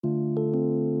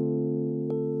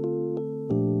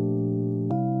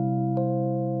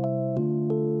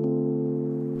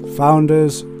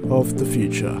Founders of the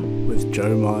Future with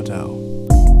Joe Mardell.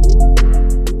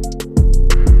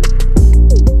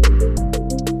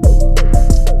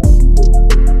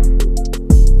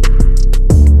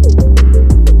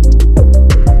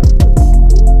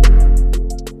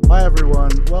 Hi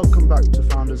everyone, welcome back to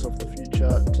Founders of the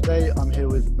Future. Today I'm here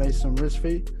with Maysam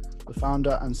Rizvi, the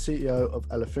founder and CEO of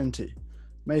Elefinti.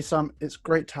 Maysam, it's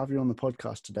great to have you on the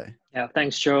podcast today. Yeah,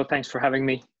 thanks, Joe. Thanks for having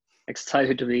me.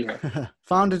 Excited to be here.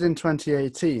 Founded in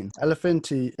 2018,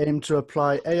 Elefinti aimed to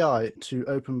apply AI to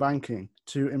open banking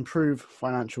to improve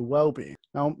financial well-being.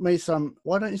 Now, Maysam,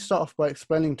 why don't you start off by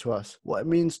explaining to us what it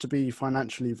means to be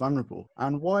financially vulnerable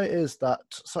and why it is that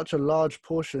such a large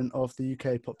portion of the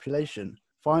UK population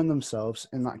find themselves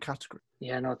in that category?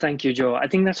 Yeah, no, thank you, Joe. I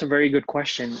think that's a very good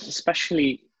question,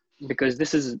 especially because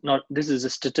this is a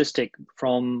statistic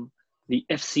from the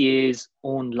FCA's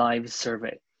own lives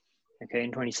survey, okay,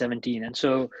 in 2017. And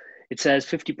so it says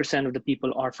 50% of the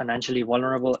people are financially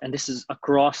vulnerable, and this is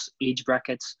across age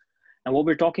brackets. And what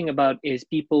we're talking about is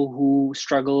people who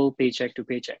struggle paycheck to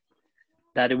paycheck,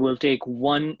 that it will take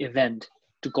one event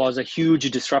to cause a huge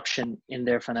disruption in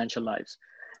their financial lives.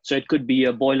 So it could be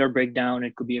a boiler breakdown,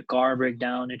 it could be a car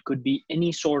breakdown, it could be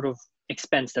any sort of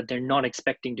expense that they're not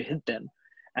expecting to hit them.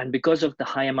 And because of the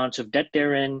high amounts of debt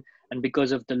they're in, and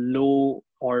because of the low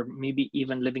or maybe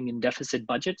even living in deficit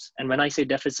budgets. And when I say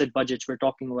deficit budgets, we're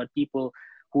talking about people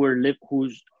who are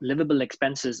whose livable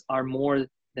expenses are more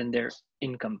than their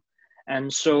income. And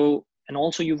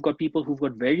also you've got people who've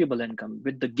got variable income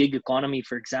with the gig economy,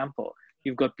 for example.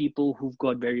 You've got people who've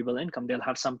got variable income. They'll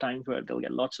have some times where they'll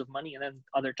get lots of money, and then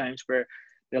other times where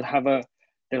they'll have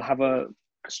a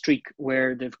streak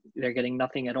where they're getting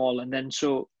nothing at all. And then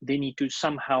so they need to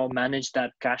somehow manage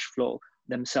that cash flow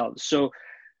themselves. So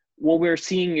what we're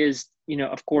seeing is,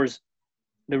 of course,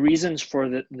 the reasons for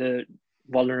the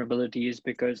vulnerability is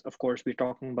because, of course, we're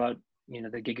talking about,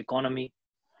 the gig economy.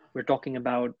 We're talking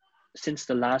about, since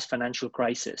the last financial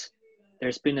crisis,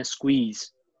 there's been a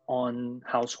squeeze on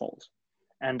households.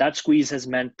 And that squeeze has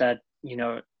meant that,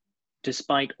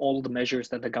 despite all the measures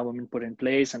that the government put in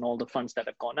place and all the funds that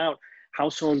have gone out,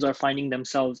 households are finding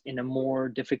themselves in a more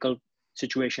difficult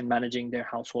situation managing their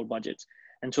household budgets.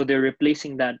 And so they're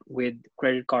replacing that with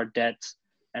credit card debts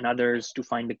and others to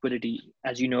find liquidity.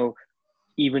 As you know,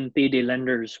 even payday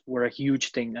lenders were a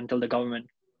huge thing until the government,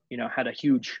 had a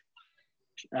huge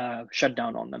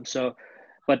shutdown on them. So,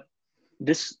 but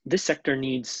this sector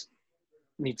needs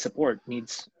support,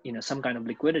 needs, some kind of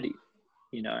liquidity.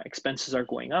 Expenses are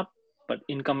going up, but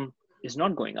income is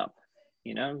not going up.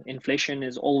 Inflation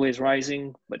is always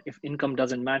rising, but if income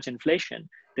doesn't match inflation,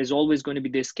 there's always going to be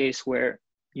this case where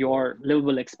your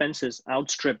livable expenses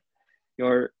outstrip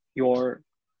your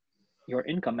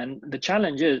income. And the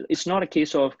challenge is, it's not a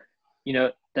case of,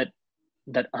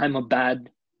 that I'm a bad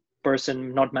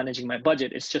person not managing my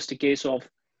budget. It's just a case of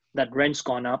that rent's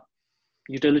gone up,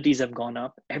 utilities have gone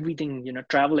up, everything,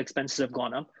 travel expenses have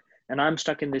gone up, and I'm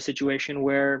stuck in this situation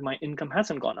where my income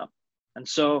hasn't gone up. And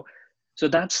so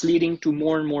that's leading to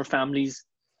more and more families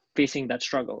facing that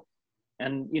struggle.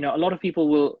 And, a lot of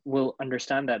people will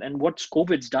understand that. And what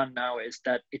COVID's done now is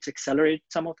that it's accelerated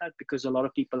some of that, because a lot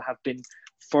of people have been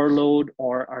furloughed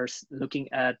or are looking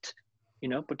at,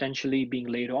 potentially being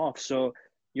laid off. So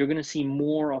you're going to see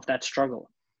more of that struggle.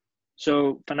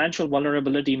 So financial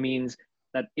vulnerability means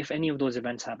that if any of those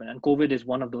events happen, and COVID is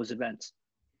one of those events,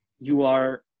 you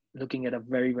are looking at a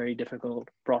very, very difficult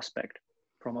prospect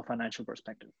from a financial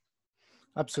perspective.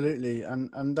 Absolutely.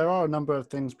 And there are a number of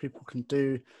things people can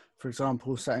do, for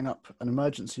example, setting up an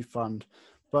emergency fund.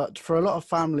 But for a lot of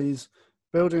families,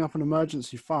 building up an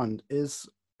emergency fund is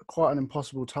quite an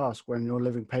impossible task when you're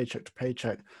living paycheck to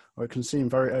paycheck, or it can seem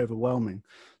very overwhelming.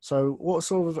 So what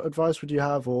sort of advice would you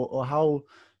have, or how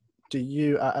do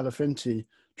you at Elefinti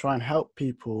try and help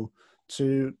people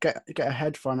to get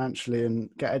ahead financially and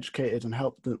get educated and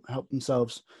help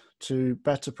themselves to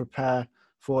better prepare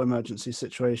for emergency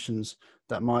situations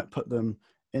that might put them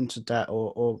into debt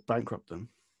or bankrupt them?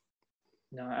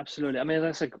 No, absolutely. I mean,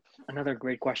 that's another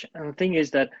great question. And the thing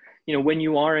is that, when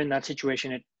you are in that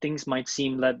situation, things might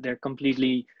seem that they're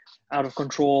completely out of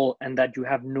control and that you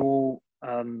have no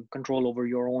control over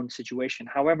your own situation.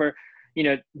 However,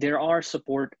 there are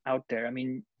support out there. I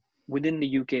mean, within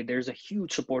the UK, there's a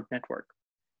huge support network,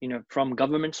 from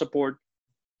government support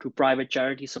to private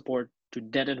charity support to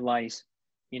debt advice,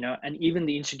 and even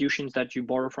the institutions that you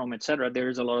borrow from, etc. There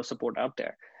is a lot of support out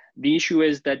there. The issue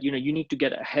is that, you need to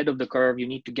get ahead of the curve. You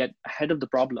need to get ahead of the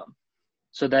problem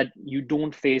so that you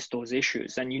don't face those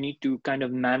issues, and you need to kind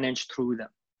of manage through them.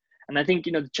 And I think,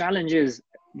 the challenge is,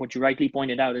 what you rightly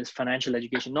pointed out is financial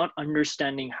education, not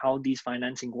understanding how these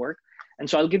financing work. And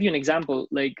so I'll give you an example.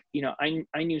 Like,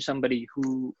 I knew somebody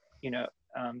who,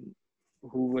 um,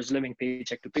 who was living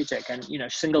paycheck to paycheck, and,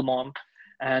 single mom,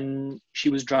 and she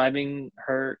was driving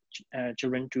her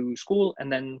children to school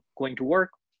and then going to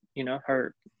work.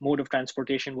 Her mode of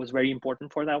transportation was very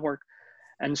important for that work.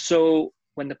 And so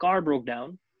when the car broke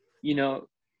down,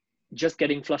 just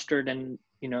getting flustered and,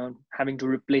 having to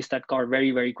replace that car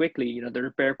very, very quickly, the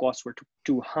repair costs were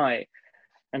too high.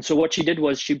 And so what she did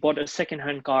was she bought a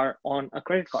secondhand car on a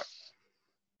credit card.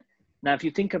 Now, if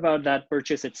you think about that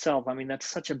purchase itself, I mean, that's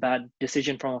such a bad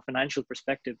decision from a financial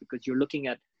perspective, because you're looking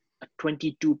at a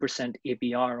 22%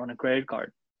 APR on a credit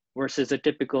card versus a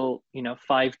typical,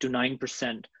 5 to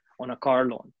 9% on a car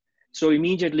loan. So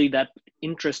immediately that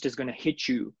interest is going to hit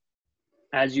you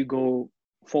as you go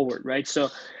forward, right? So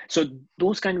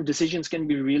those kind of decisions can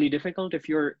be really difficult if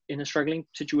you're in a struggling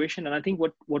situation. And I think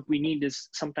what we need is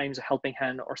sometimes a helping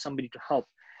hand or somebody to help.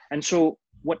 And so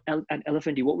at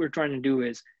Elephantly, what we're trying to do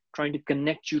is trying to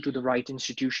connect you to the right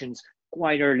institutions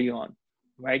quite early on,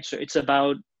 right? So it's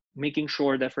about making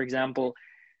sure that, for example,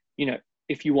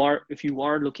 if you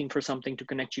are looking for something, to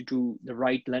connect you to the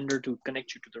right lender, to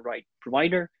connect you to the right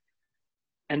provider.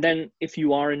 And then if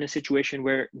you are in a situation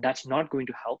where that's not going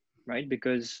to help, right,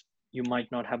 because you might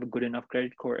not have a good enough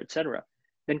credit score, etc.,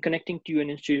 then connecting to an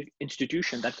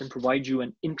institution that can provide you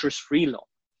an interest-free loan,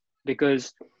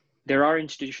 because there are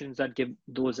institutions that give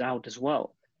those out as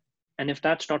well. And if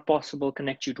that's not possible,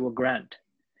 connect you to a grant.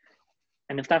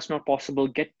 And if that's not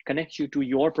possible, connect you to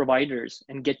your providers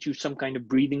and get you some kind of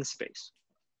breathing space,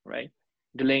 right?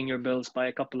 Delaying your bills by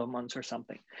a couple of months or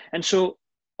something. And so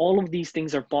all of these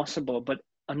things are possible, but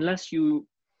unless you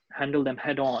handle them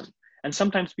head on, and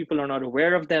sometimes people are not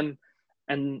aware of them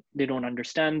and they don't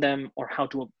understand them or how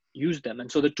to use them.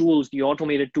 And so the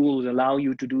automated tools allow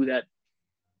you to do that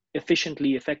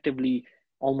efficiently, effectively,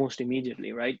 almost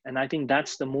immediately, right? And I think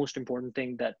that's the most important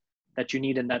thing that you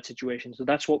need in that situation. So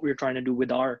that's what we're trying to do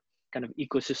with our kind of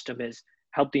ecosystem, is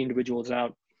help the individuals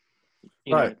out.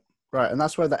 Right. And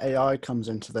that's where the AI comes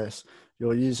into this.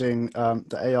 You're using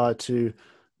the AI to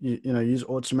use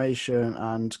automation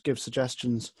and give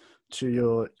suggestions to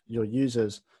your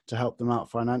users to help them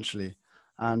out financially.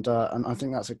 And I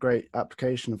think that's a great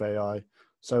application of AI.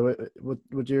 So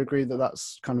would you agree that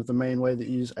that's kind of the main way that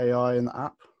you use AI in the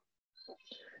app?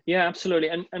 Yeah, absolutely.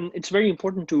 And it's very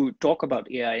important to talk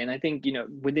about AI. And I think,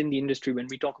 within the industry, when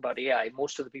we talk about AI,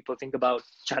 most of the people think about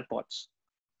chatbots.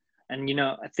 And,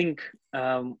 I think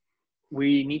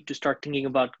we need to start thinking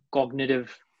about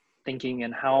cognitive thinking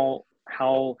and how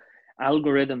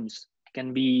algorithms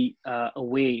can be a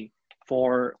way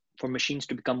for machines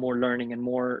to become more learning and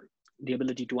more the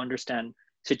ability to understand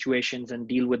situations and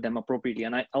deal with them appropriately.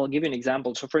 And I'll give you an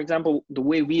example. So for example, the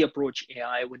way we approach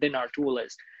AI within our tool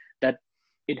is that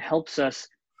it helps us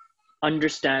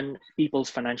understand people's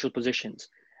financial positions.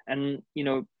 And,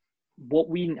 what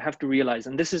we have to realize,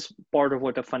 and this is part of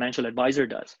what a financial advisor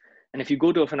does. And if you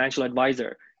go to a financial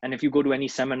advisor and if you go to any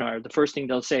seminar, the first thing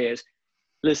they'll say is,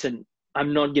 listen,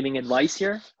 I'm not giving advice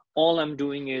here. All I'm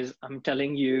doing is I'm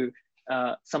telling you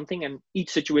something, and each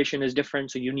situation is different.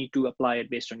 So you need to apply it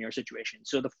based on your situation.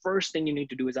 So the first thing you need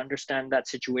to do is understand that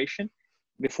situation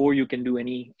before you can do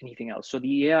anything else. So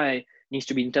the AI needs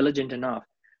to be intelligent enough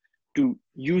to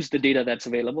use the data that's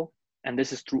available. And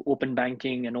this is through open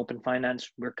banking and open finance.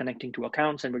 We're connecting to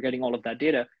accounts and we're getting all of that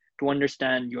data to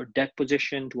understand your debt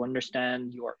position, to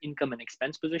understand your income and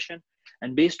expense position.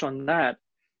 And based on that,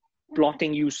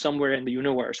 plotting you somewhere in the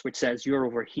universe, which says you're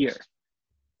over here.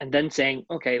 And then saying,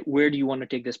 okay, where do you want to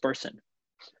take this person?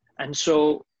 And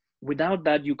so without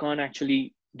that, you can't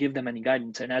actually give them any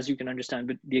guidance. And as you can understand,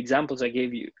 with the examples I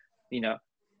gave you,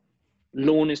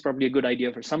 loan is probably a good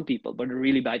idea for some people, but a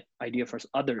really bad idea for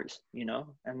others,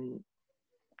 and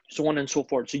so on and so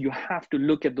forth. So you have to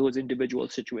look at those individual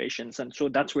situations. And so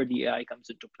that's where the AI comes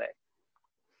into play.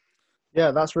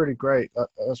 Yeah, that's really great.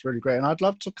 That's really great. And I'd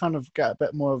love to kind of get a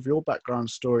bit more of your background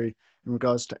story in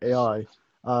regards to AI.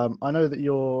 I know that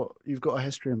you've got a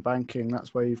history in banking.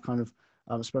 That's where you've kind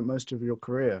of spent most of your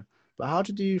career. But how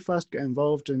did you first get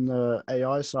involved in the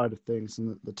AI side of things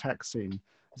and the tech scene?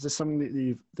 Is this something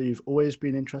that you've always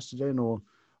been interested in, or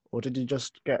did you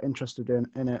just get interested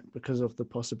in it because of the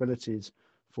possibilities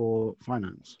for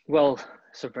finance? Well,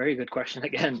 it's a very good question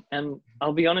again. And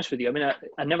I'll be honest with you. I mean,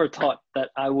 I never thought that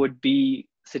I would be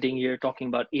sitting here talking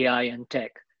about AI and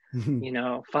tech,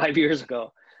 5 years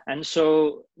ago. And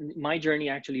so my journey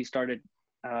actually started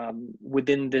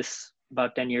within this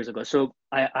about 10 years ago. So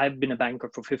I've been a banker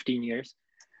for 15 years.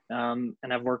 And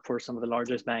I've worked for some of the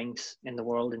largest banks in the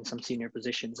world in some senior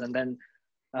positions. And then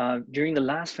During the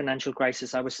last financial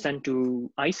crisis, I was sent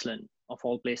to Iceland, of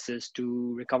all places,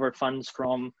 to recover funds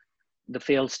from the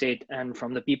failed state and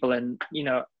from the people. And,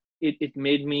 it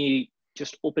made me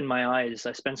just open my eyes.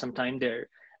 I spent some time there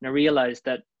and I realized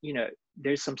that,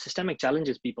 there's some systemic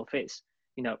challenges people face.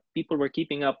 People were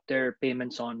keeping up their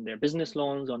payments on their business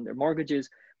loans, on their mortgages,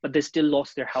 but they still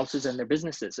lost their houses and their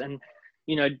businesses. And,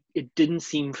 it didn't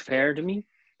seem fair to me.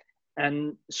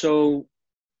 And so,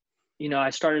 I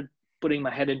started putting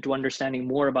my head into understanding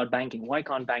more about banking. Why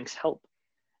can't banks help?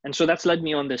 And so that's led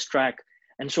me on this track.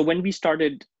 And so when we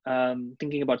started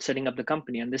thinking about setting up the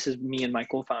company, and this is me and my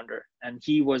co-founder, and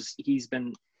he's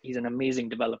an amazing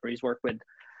developer. He's worked with,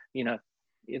 you know,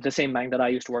 the same bank that I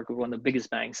used to work with, one of the biggest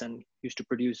banks, and used to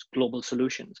produce global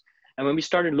solutions. And when we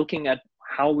started looking at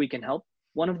how we can help,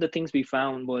 one of the things we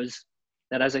found was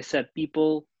that, as I said,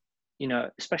 people,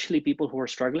 especially people who are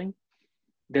struggling,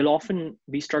 they'll often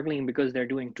be struggling because they're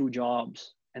doing two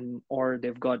jobs, and or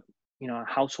they've got, a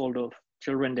household of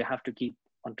children they have to keep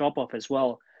on top of as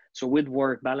well. So with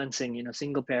work balancing,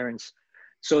 single parents,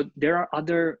 so there are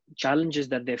other challenges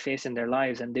that they face in their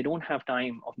lives, and they don't have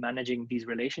time of managing these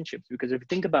relationships. Because if you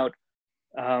think about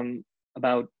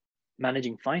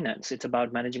managing finance, it's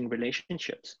about managing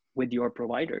relationships with your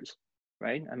providers,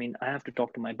 right? I mean, I have to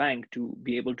talk to my bank to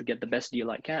be able to get the best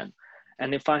deal I can.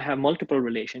 And if I have multiple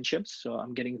relationships, so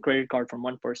I'm getting a credit card from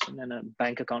one person and a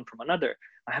bank account from another,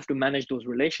 I have to manage those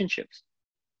relationships.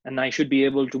 And I should be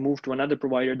able to move to another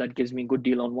provider that gives me a good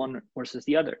deal on one versus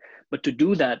the other. But to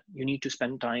do that, you need to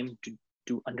spend time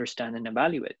to understand and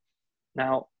evaluate.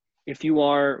 Now, if you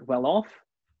are well off,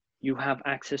 you have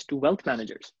access to wealth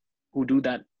managers who do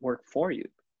that work for you,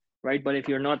 right? But if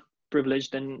you're not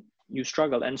privileged, then you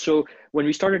struggle. And so when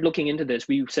we started looking into this,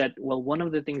 we said, well, one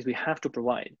of the things we have to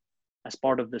provide as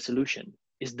part of the solution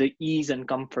is the ease and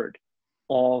comfort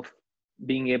of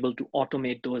being able to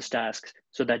automate those tasks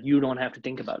so that you don't have to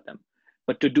think about them.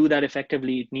 But to do that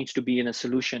effectively, it needs to be in a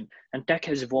solution. And tech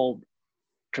has evolved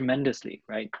tremendously,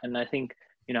 right? And I think,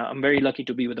 I'm very lucky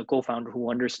to be with a co-founder who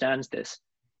understands this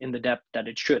in the depth that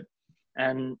it should.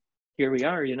 And here we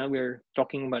are, we're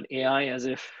talking about AI as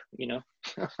if, we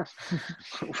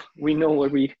know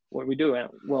what we do.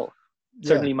 Well,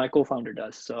 certainly my co-founder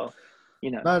does. So,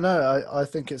 No, I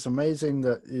think it's amazing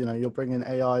that, you're bringing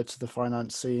AI to the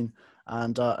finance scene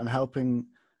and helping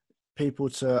people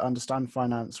to understand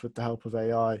finance with the help of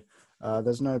AI.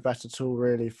 There's no better tool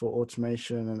really for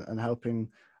automation and helping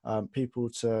people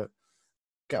to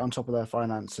get on top of their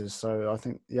finances. So I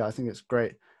think it's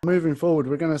great. Moving forward,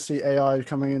 we're going to see AI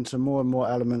coming into more and more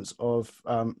elements of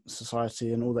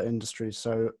society and all the industries.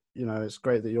 So, it's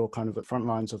great that you're kind of at the front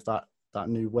lines of that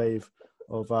new wave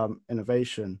of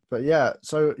innovation. But yeah,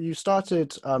 so you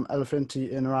started Elefinty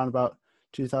in around about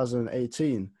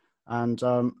 2018.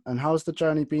 And how's the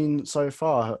journey been so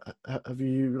far? Have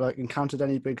you encountered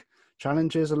any big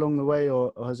challenges along the way,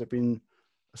 or has it been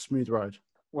a smooth ride?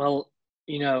 Well,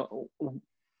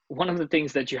 one of the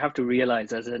things that you have to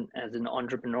realize as an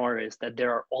entrepreneur is that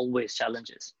there are always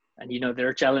challenges. And, there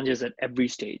are challenges at every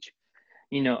stage.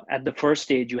 At the first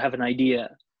stage, you have an idea,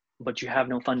 but you have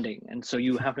no funding. And so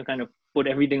you have to kind of put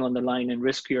everything on the line and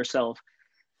risk yourself,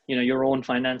 your own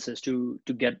finances to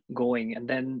get going. And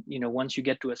then, once you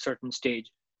get to a certain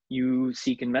stage, you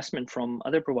seek investment from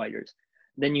other providers.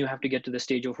 Then you have to get to the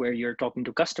stage of where you're talking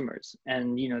to customers,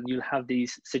 and you'll have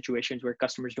these situations where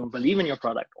customers don't believe in your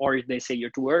product, or they say you're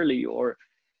too early,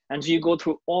 and so you go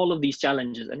through all of these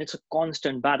challenges, and it's a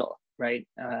constant battle, right?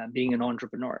 Being an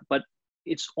entrepreneur, but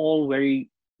it's all very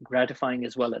gratifying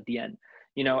as well at the end.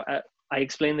 I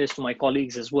explain this to my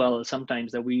colleagues as well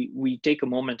sometimes, that we take a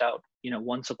moment out,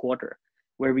 once a quarter,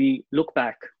 where we look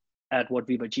back at what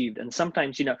we've achieved. And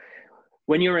sometimes,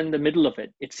 when you're in the middle of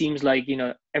it, it seems like,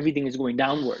 everything is going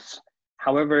downwards.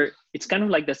 However, it's kind of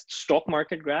like the stock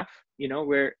market graph,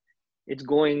 where it's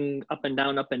going up and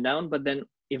down. But then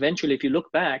eventually, if you look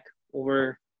back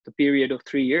over the period of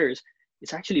 3 years,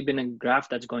 it's actually been a graph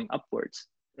that's going upwards,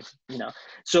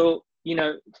 So,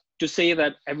 to say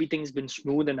that everything's been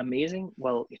smooth and amazing,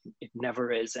 well, it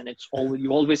never is. And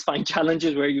you always find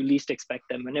challenges where you least expect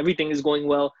them. And everything is going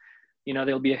well,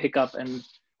 there'll be a hiccup. And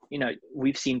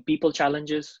we've seen people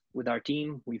challenges with our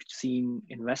team. We've seen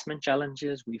investment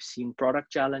challenges. We've seen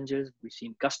product challenges. We've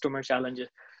seen customer challenges.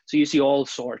 So you see all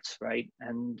sorts, right?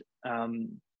 And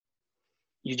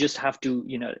you just have to,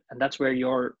 and that's where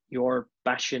your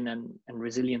passion and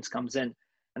resilience comes in.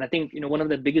 And I think, one of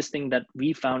the biggest thing that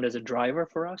we found as a driver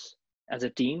for us as a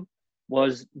team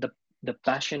was the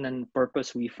passion and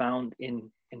purpose we found in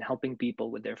helping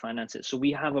people with their finances. So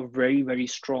we have a very, very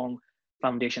strong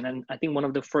foundation. And I think one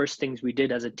of the first things we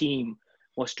did as a team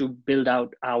was to build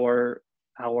out our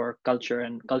culture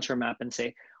and culture map and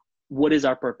say, what is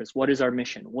our purpose? What is our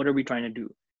mission? What are we trying to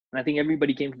do? And I think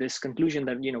everybody came to this conclusion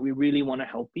that, we really want to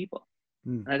help people.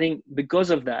 Mm. And I think because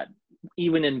of that,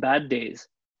 even in bad days,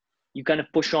 you kind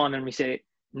of push on and we say,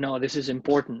 no, this is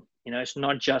important. It's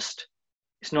not just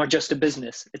a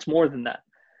business. It's more than that.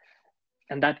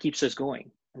 And that keeps us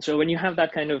going. And so when you have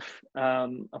that kind of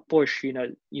a push,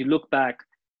 you look back,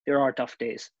 there are tough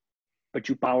days, but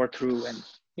you power through, and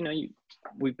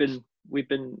we've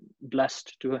been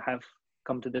blessed to have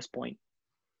come to this point.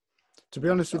 To be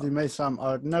honest with you, Maysam,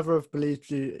 I would never have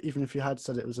believed you, even if you had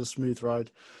said it was a smooth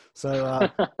ride. So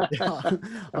yeah,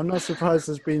 I'm not surprised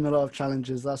there's been a lot of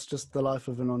challenges. That's just the life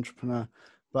of an entrepreneur.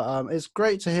 But it's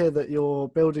great to hear that you're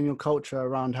building your culture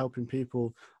around helping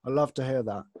people. I love to hear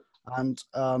that. And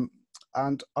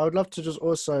I would love to just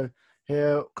also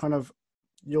hear kind of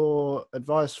your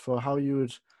advice for how you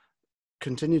would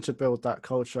continue to build that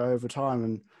culture over time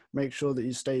and make sure that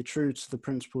you stay true to the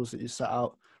principles that you set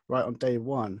out right on day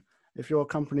one. If you're a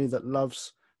company that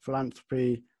loves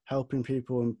philanthropy, helping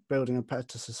people and building a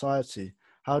better society,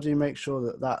 how do you make sure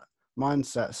that that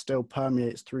mindset still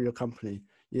permeates through your company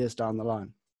years down the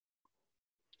line?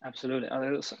 Absolutely.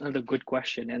 That's another good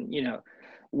question. And,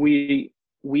 we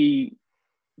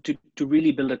to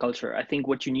really build a culture, I think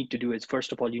what you need to do is,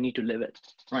 first of all, you need to live it,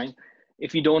 right?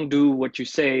 If you don't do what you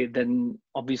say, then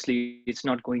obviously it's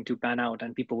not going to pan out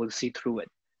and people will see through it.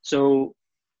 So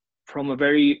from a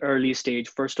very early stage,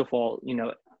 first of all,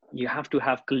 you have to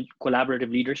have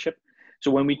collaborative leadership.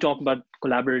 So when we talk about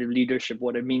collaborative leadership,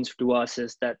 what it means to us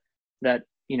is that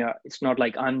it's not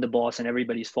like I'm the boss and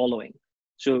everybody's following.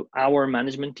 So our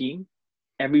management team,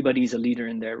 everybody's a leader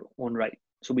in their own right.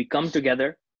 So we come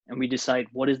together and we decide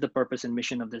what is the purpose and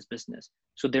mission of this business.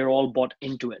 So they're all bought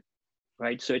into it,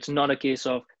 right? So it's not a case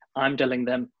of I'm telling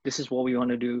them this is what we want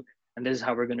to do and this is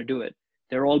how we're going to do it.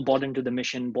 They're all bought into the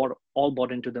mission, all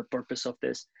bought into the purpose of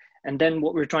this. And then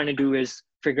what we're trying to do is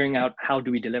figuring out how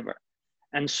do we deliver.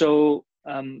 And so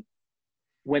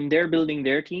when they're building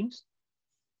their teams,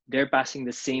 they're passing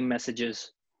the same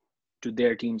messages to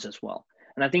their teams as well.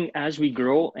 And I think as we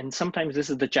grow, and sometimes this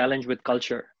is the challenge with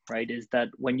culture, right, is that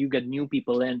when you get new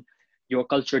people in, your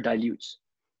culture dilutes.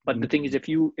 But the thing is, if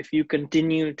you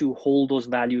continue to hold those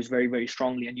values very, very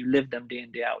strongly and you live them day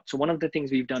in, day out. So one of the things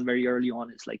we've done very early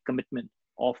on is like commitment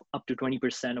of up to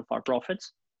 20% of our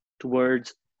profits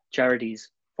towards charities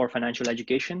for financial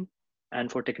education and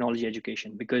for technology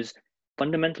education. Because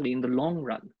fundamentally, in the long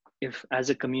run, if as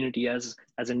a community, as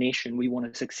a nation, we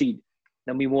want to succeed,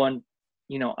 then we want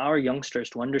our youngsters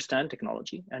to understand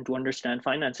technology and to understand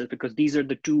finances, because these are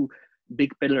the two big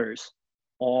pillars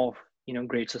of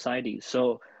great societies.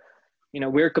 So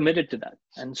we're committed to that,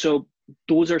 and so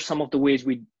those are some of the ways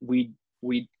we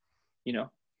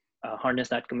harness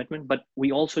that commitment. But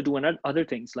we also do other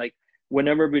things, like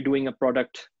whenever we're doing a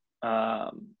product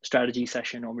strategy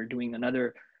session or we're doing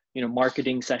another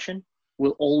marketing session,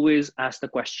 we'll always ask the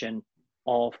question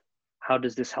of how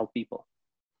does this help people?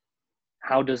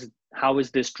 How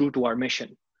is this true to our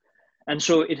mission? And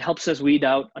so it helps us weed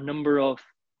out a number of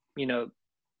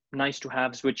nice to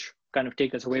haves, which kind of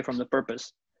take us away from the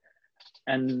purpose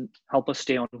and help us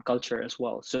stay on culture as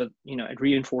well. So it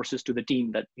reinforces to the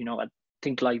team that I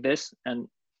think like this and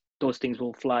those things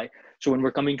will fly. So when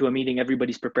we're coming to a meeting,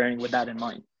 everybody's preparing with that in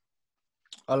mind.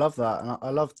 I love that. And I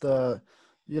love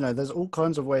there's all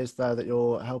kinds of ways there that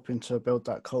you're helping to build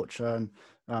that culture,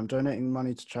 and donating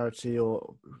money to charity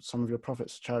or some of your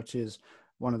profits to charity is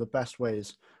one of the best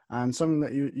ways. And something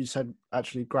that you said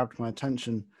actually grabbed my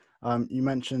attention. You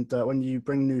mentioned that when you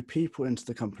bring new people into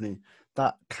the company,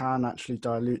 that can actually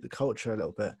dilute the culture a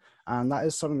little bit. And that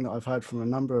is something that I've heard from a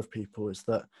number of people, is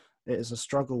that it is a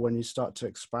struggle when you start to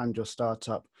expand your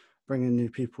startup, bringing new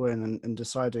people in and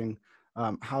deciding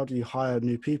how do you hire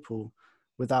new people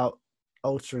without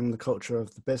altering the culture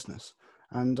of the business.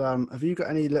 And have you got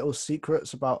any little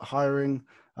secrets about hiring?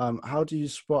 How do you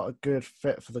spot a good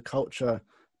fit for the culture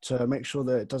to make sure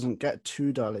that it doesn't get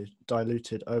too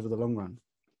diluted over the long run?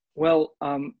 Well,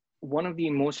 one of the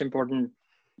most important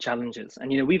challenges,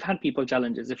 and we've had people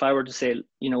challenges. If I were to say,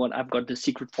 I've got this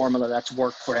secret formula that's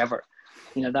worked forever,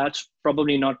 that's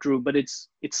probably not true. But it's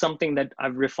something that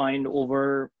I've refined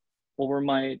over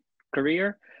my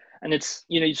career. And it's,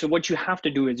 so what you have to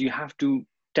do is you have to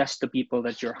test the people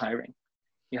that you're hiring.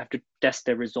 You have to test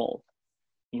their resolve,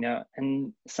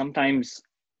 and sometimes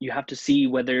you have to see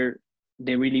whether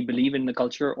they really believe in the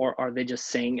culture or are they just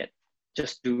saying it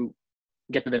just to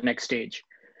get to the next stage.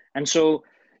 And so,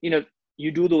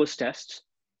 you do those tests,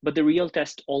 but the real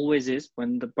test always is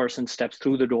when the person steps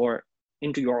through the door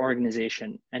into your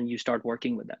organization and you start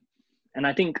working with them. And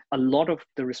I think a lot of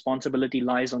the responsibility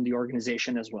lies on the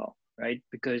organization as well, right?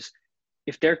 Because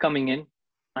if they're coming in,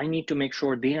 I need to make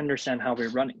sure they understand how we're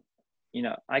running.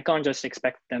 I can't just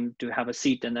expect them to have a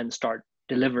seat and then start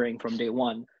delivering from day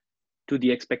one to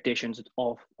the expectations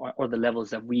of or the levels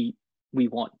that we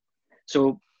want.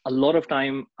 So a lot of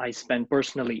time I spend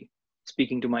personally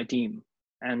speaking to my team.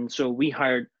 And so we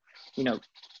hired,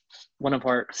 one of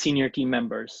our senior team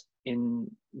members in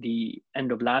the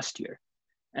end of last year.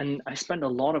 And I spent a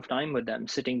lot of time with them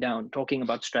sitting down, talking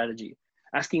about strategy,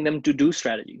 asking them to do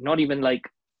strategy, not even like,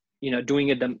 doing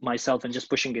it myself and just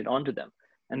pushing it onto them.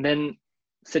 And then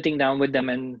sitting down with them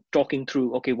and talking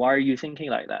through, okay, why are you thinking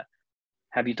like that?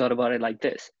 Have you thought about it like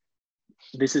this?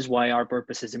 This is why our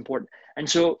purpose is important. And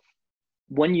so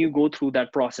when you go through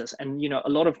that process, and a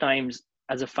lot of times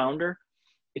as a founder,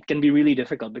 it can be really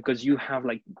difficult because you have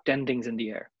like 10 things in the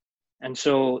air. And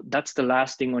so that's the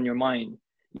last thing on your mind.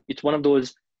 It's one of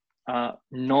those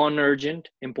non-urgent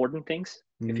important things,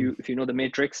 if you know the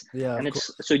matrix. Yeah, and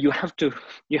it's so you have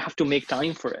to make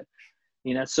time for it.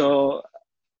 So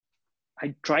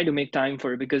I try to make time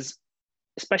for it, because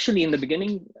especially in the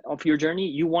beginning of your journey,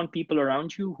 you want people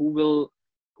around you who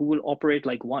will operate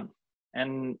like one.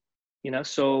 And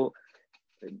so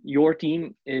your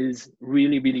team is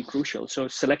really, really crucial. So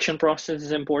selection process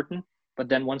is important, but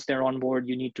then once they're on board,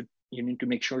 you need to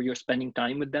make sure you're spending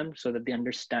time with them so that they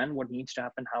understand what needs to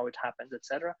happen, how it happens,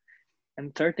 etc.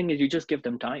 And third thing is you just give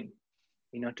them time,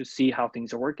 to see how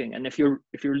things are working. And if you're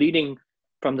leading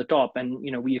from the top, and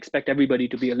we expect everybody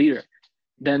to be a leader,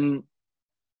 then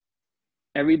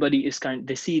everybody is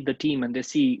they see the team and they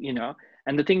see,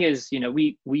 and the thing is,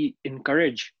 we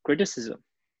encourage criticism.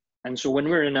 And so when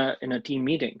we're in a team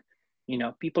meeting,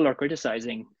 people are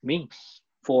criticizing me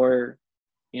for,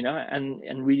 and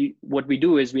what we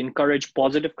do is we encourage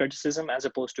positive criticism as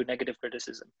opposed to negative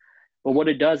criticism. But what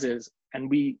it does is, and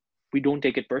we don't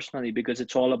take it personally, because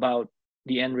it's all about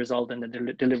the end result and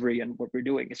the delivery and what we're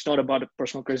doing. It's not about a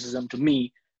personal criticism to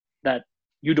me that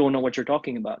you don't know what you're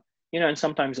talking about, and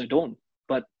sometimes I don't.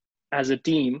 But as a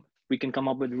team, we can come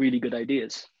up with really good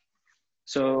ideas.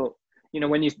 So,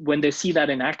 when they see that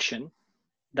in action,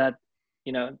 that,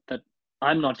 that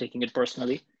I'm not taking it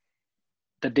personally,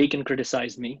 that they can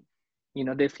criticize me,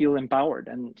 they feel empowered,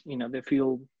 and, they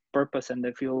feel purpose, and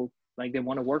they feel like they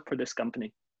want to work for this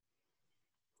company.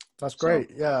 That's great.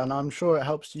 So, yeah. And I'm sure it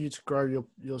helps you to grow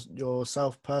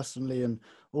yourself personally, and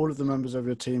all of the members of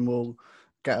your team will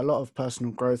get a lot of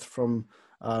personal growth from,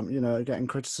 getting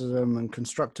criticism and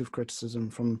constructive criticism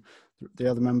from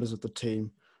the other members of the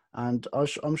team. And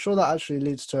I'm sure that actually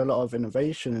leads to a lot of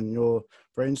innovation in your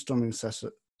brainstorming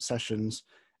sessions.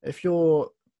 If you're,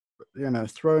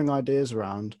 throwing ideas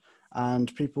around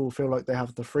and people feel like they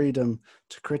have the freedom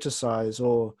to criticize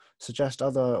or suggest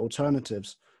other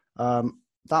alternatives,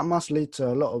 that must lead to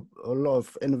a lot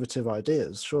of innovative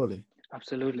ideas, surely.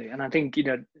 Absolutely. And I think,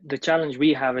 the challenge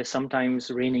we have is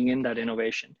sometimes reining in that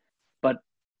innovation. But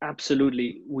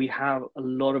absolutely, we have a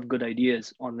lot of good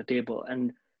ideas on the table.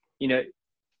 And,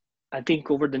 I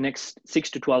think over the next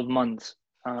 6 to 12 months,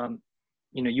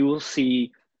 you will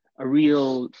see a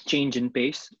real change in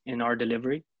pace in our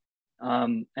delivery.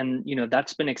 And,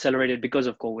 that's been accelerated because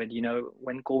of COVID.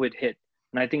 When COVID hit,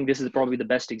 and I think this is probably the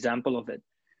best example of it,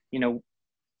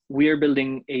 we're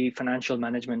building a financial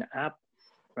management app,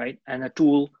 right? And a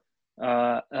tool,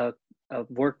 a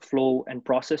workflow and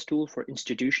process tool for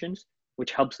institutions,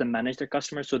 which helps them manage their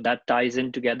customers. So that ties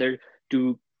in together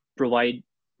to provide,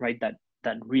 right, that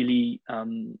really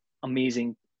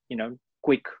amazing,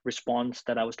 quick response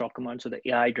that I was talking about. So the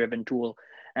AI-driven tool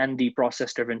and the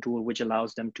process-driven tool, which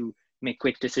allows them to make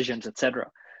quick decisions, etc.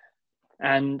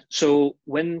 And so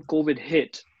when COVID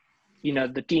hit,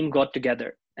 the team got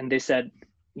together and they said,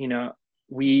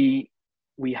 we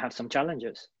have some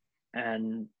challenges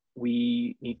and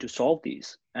we need to solve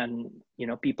these. And,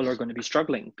 people are going to be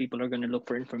struggling. People are going to look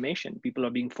for information. People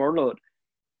are being furloughed.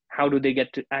 How do they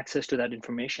get access to that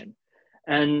information?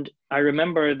 And I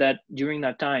remember that during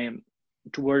that time,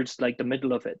 towards like the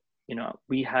middle of it,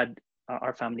 we had,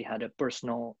 our family had a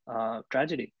personal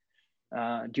tragedy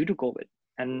due to COVID.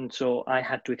 And so I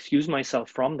had to excuse myself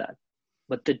from that.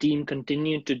 But the team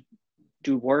continued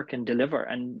to work and deliver,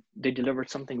 and they delivered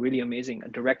something really amazing, a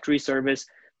directory service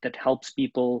that helps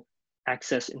people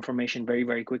access information very,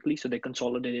 very quickly. So they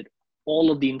consolidated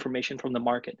all of the information from the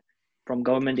market, from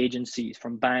government agencies,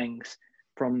 from banks,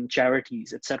 from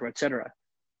charities, et cetera,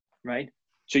 right?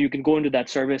 So you can go into that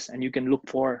service and you can look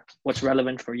for what's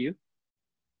relevant for you.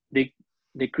 They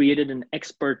created an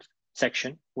expert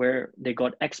section where they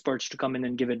got experts to come in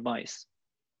and give advice.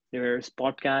 There's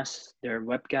podcasts, there are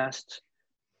webcasts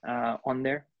on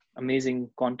there. amazing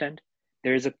content.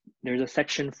 There's a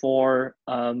section for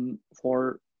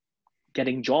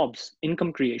getting jobs,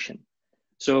 income creation.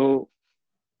 So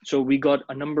we got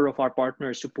a number of our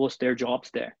partners to post their jobs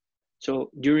there.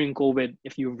 So during COVID,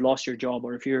 if you've lost your job,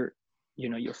 or if you're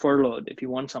furloughed, if you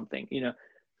want something,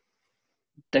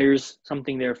 there's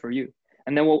something there for you.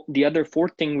 And then the other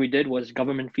fourth thing we did was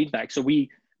government feedback. So we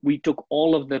took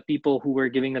all of the people who were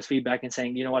giving us feedback and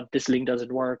saying, you know what, this link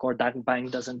doesn't work, or that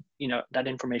bank doesn't, that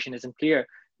information isn't clear.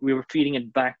 We were feeding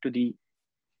it back to the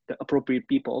appropriate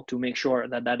people to make sure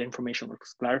that information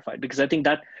was clarified, because I think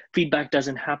that feedback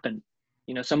doesn't happen.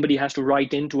 Somebody has to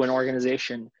write into an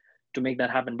organization to make that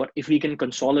happen. But if we can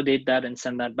consolidate that and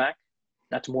send that back,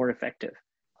 that's more effective.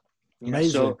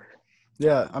 Amazing. So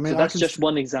yeah, I mean, so that's just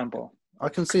one example. I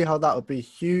can see how that would be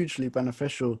hugely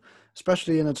beneficial,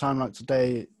 especially in a time like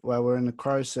today where we're in a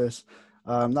crisis.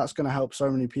 That's going to help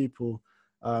so many people,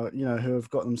 who have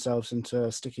got themselves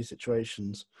into sticky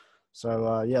situations.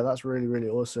 So yeah, that's really, really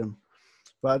awesome.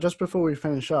 But just before we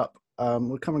finish up,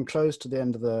 we're coming close to the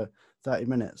end of the 30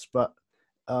 minutes. But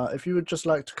if you would just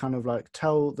like to kind of like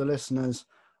tell the listeners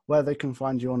where they can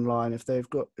find you online, if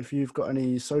you've got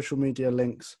any social media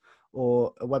links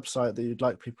or a website that you'd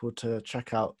like people to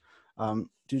check out,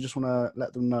 do you just want to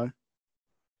let them know?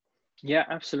 Yeah,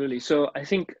 absolutely. So I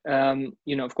think,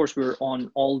 of course, we're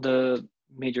on all the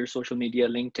major social media,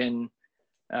 LinkedIn,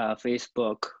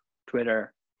 Facebook,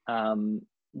 Twitter.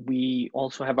 We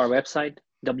also have our website,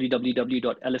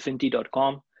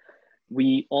 www.elephanty.com.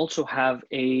 We also have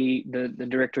the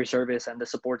directory service and the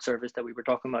support service that we were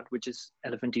talking about, which is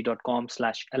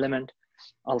elephanty.com/element.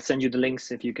 I'll send you the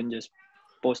links if you can just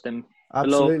post them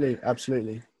below.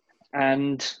 Absolutely.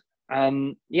 And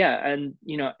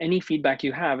any feedback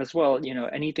you have as well,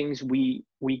 any things we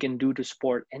can do to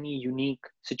support any unique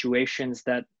situations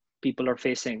that people are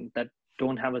facing that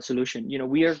don't have a solution.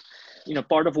 We are,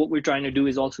 part of what we're trying to do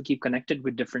is also keep connected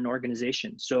with different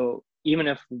organizations. So even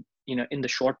if, in the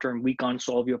short term, we can't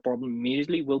solve your problem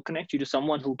immediately, we'll connect you to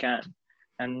someone who can.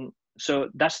 And so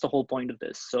that's the whole point of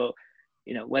this. So,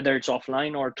 whether it's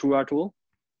offline or through our tool,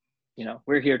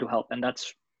 we're here to help. And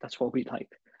that's what we like.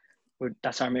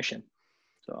 That's our mission.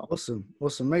 So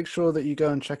awesome. Make sure that you go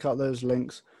and check out those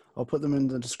links. I'll put them in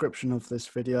the description of this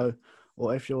video,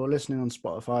 or if you're listening on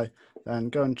Spotify, then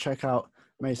go and check out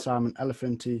Maysam and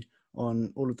Elephanty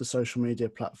on all of the social media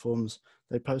platforms.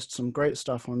 They post some great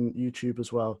stuff on YouTube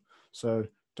as well, so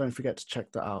don't forget to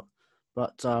check that out.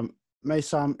 But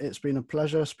Maysam, it's been a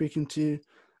pleasure speaking to you.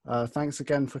 Thanks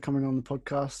again for coming on the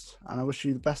podcast, and I wish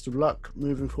you the best of luck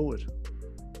moving forward.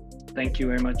 Thank you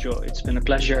very much, Joe. It's been a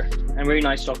pleasure and very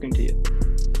nice talking to you.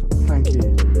 Thank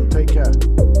you. Take care.